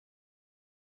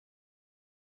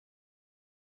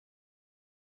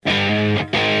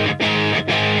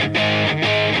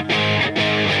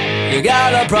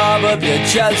got a problem you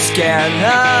just can't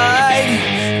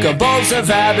hide. Compulsive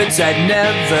habits that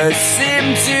never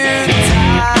seem to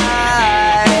die.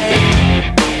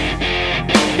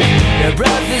 Your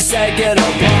breath is taking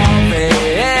a palm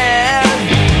in.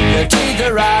 Your teeth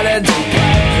are rotting to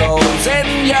black holes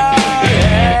in your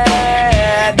head.